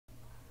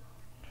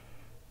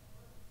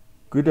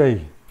Good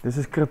day, this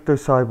is Crypto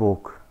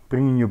Cyborg,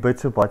 bringing you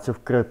bits and bytes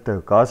of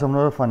crypto. Guys, I'm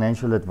not a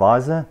financial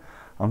advisor,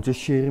 I'm just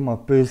sharing my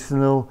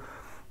personal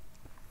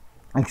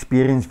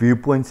experience,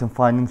 viewpoints and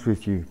findings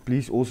with you.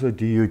 Please also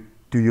do your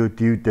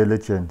due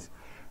diligence.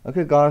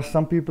 Okay guys,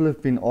 some people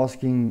have been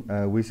asking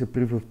where's the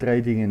proof of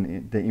trading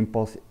in the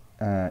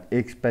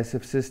ImpulsX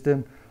passive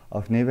system.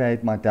 I've never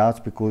had my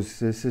doubts because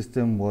this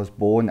system was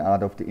born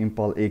out of the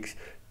ImpulsX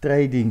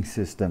trading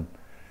system.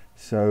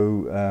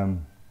 So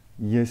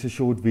here's a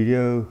short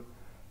video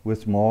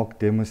with Mark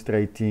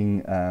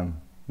demonstrating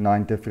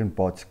 9 different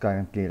bots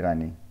currently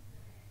running.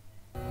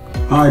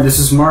 Hi, this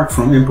is Mark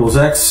from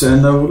ImpulsX,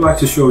 and I would like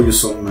to show you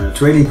some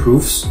trading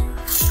proofs.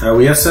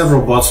 We have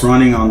several bots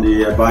running on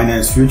the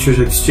Binance Futures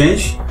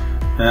Exchange.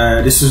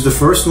 This is the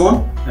first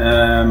one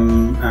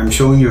I'm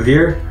showing you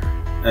here.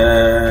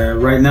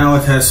 Right now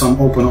it has some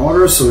open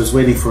orders, so it's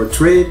waiting for a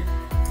trade.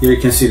 Here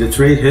you can see the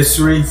trade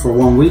history for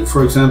 1 week,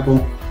 for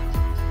example.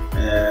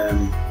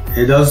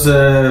 It does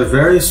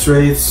various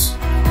trades.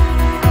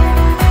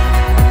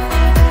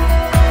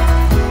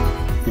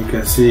 You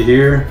can see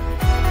here.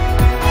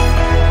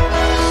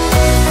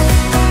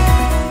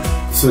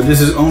 So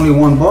this is only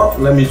one bot.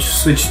 Let me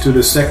switch to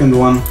the second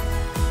one.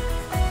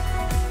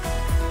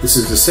 This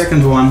is the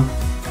second one.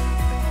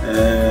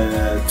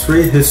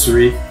 Trade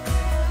history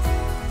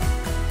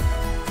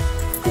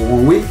for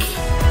 1 week.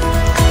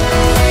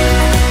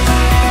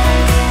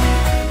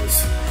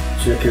 Let's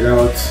check it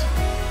out.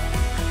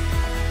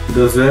 It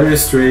does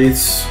various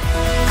trades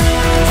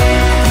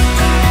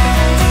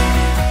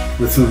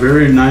with some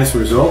very nice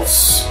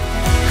results.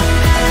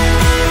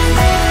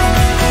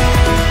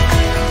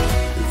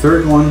 The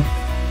third one,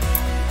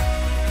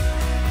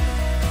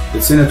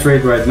 it's in a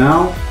trade right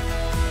now,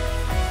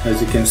 as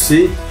you can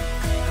see,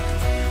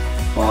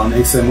 on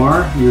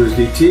XMR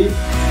USDT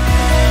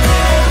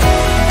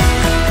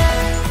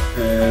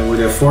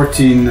with a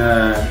 14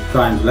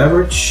 times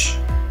leverage.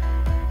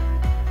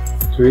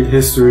 Trade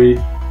history,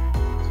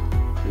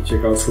 we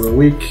check out for a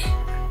week.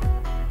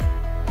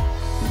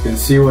 You can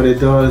see what it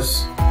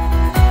does.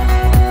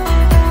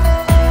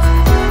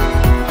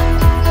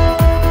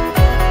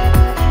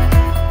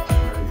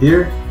 Right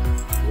here,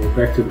 go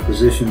back to the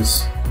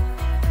positions.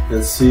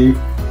 Let's see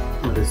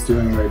what it's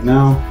doing right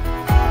now.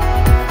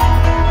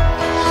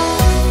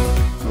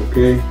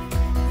 Okay,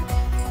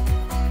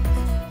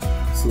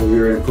 so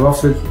we're in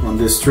profit on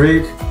this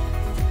trade.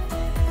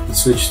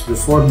 Let's switch to the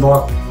fourth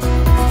bot.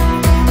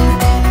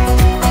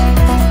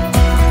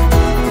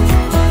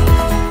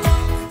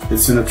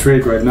 It's in a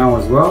trade right now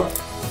as well,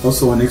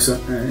 also on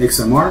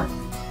XMR.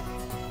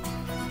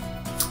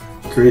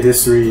 Trade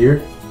history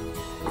here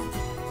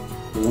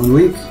for 1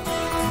 week.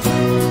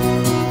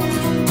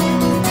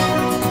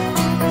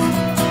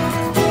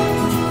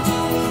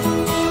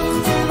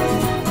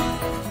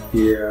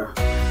 Yeah,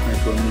 I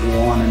can go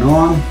on and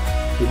on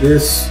with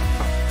this.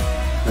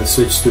 Let's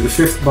switch to the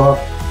fifth bot.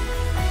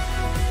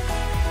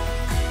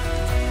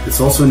 It's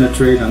also in a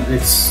trade on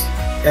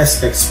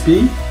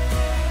SXP.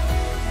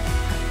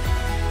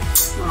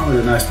 Oh, with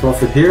a nice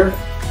profit here.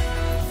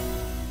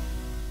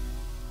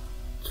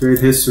 Trade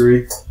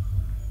history.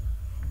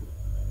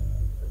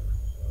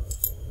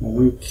 1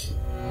 week.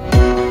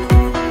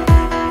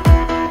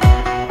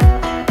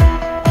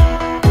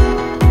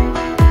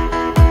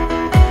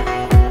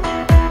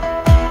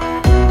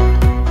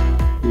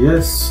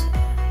 Yes,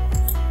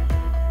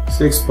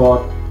 6th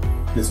bot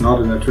is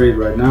not in a trade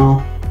right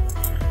now,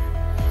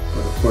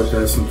 but of course it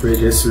has some trade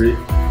history.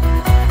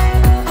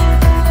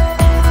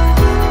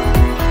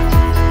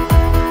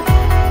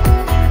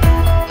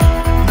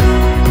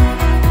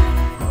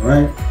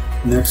 Alright,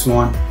 next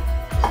one,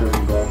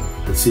 7th bot.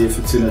 Let's see if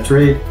it's in a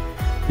trade.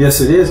 Yes,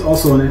 it is,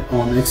 also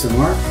on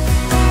XMR.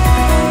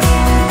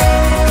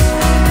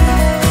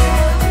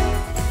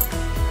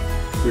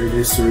 Trade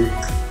history.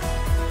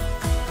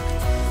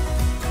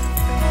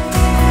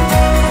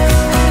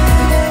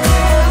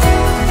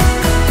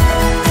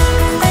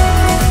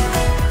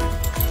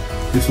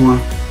 This one,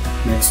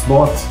 next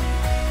bot,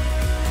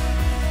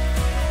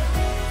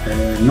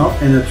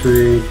 not in a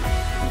trade.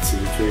 Let's see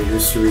the trade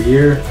history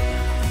here.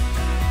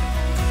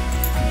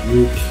 1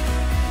 week.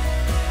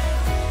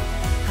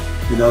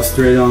 It does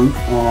trade on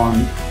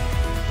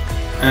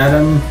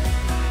Atom,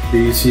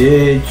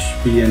 BCH,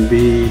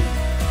 BNB,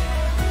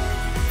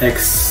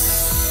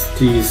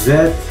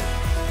 XTZ,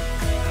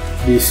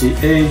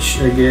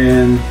 BCH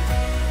again,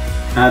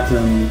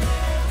 Atom,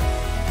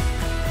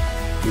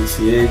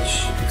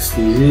 BCH,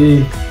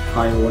 XTZ,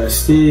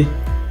 IOST,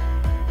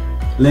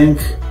 Link,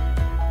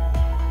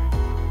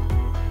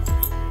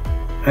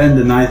 and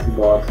the 9th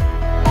bot.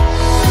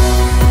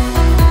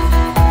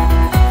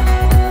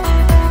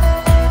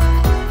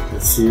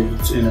 Let's see if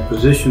it's in a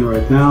position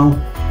right now.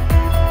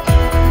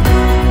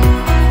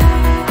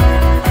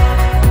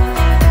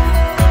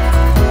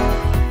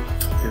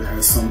 It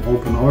has some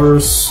open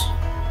orders.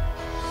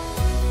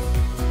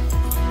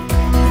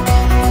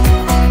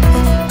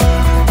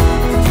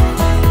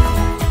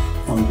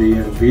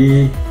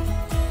 BNB,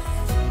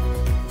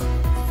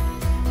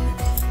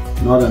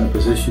 not in a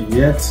position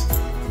yet.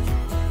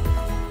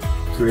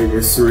 trade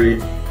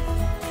history.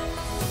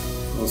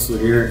 Also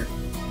here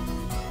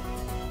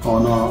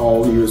on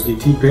all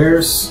USDT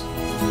pairs.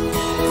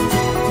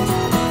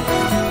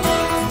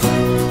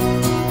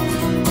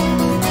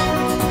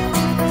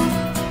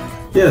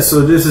 Yeah,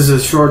 so this is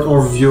a short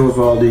overview of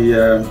all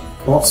the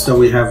bots that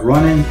we have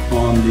running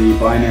on the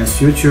Binance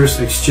Futures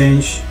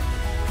exchange.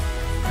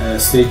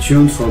 Stay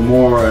tuned for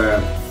more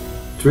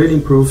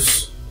trading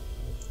proofs,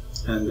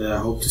 and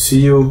hope to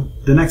see you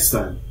the next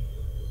time.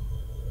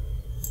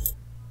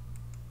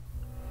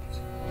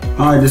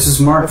 Hi, this is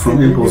Mark from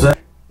ImpulsX.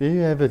 There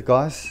you have it,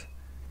 guys.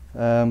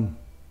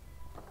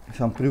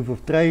 Some proof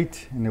of trade,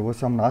 and there was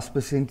some nice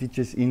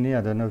percentages in there.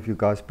 I don't know if you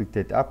guys picked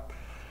that up.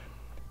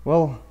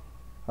 Well,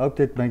 I hope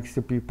that makes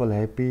the people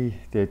happy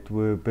that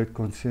were a bit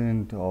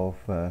concerned of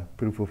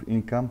proof of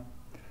income.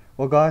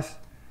 Well, guys,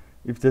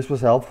 if this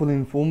was helpful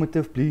and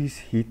informative, please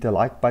hit the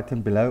like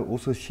button below.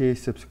 Also share,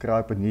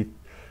 subscribe, and hit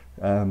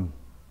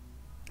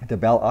the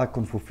bell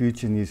icon for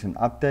future news and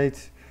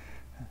updates.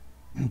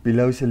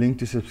 Below is a link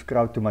to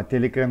subscribe to my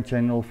Telegram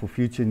channel for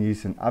future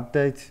news and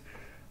updates.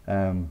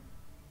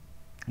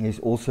 There's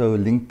also a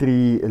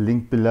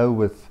link below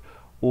with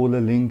all the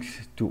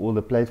links to all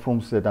the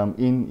platforms that I'm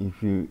in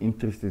if you're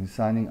interested in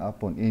signing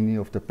up on any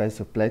of the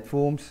passive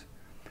platforms.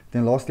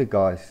 Then lastly,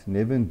 guys,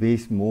 never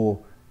invest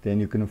more than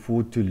you can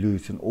afford to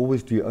lose, and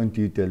always do your own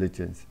due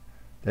diligence.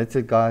 That's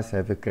it, guys.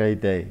 Have a great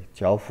day.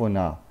 Ciao for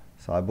now.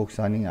 Cyborg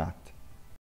signing out.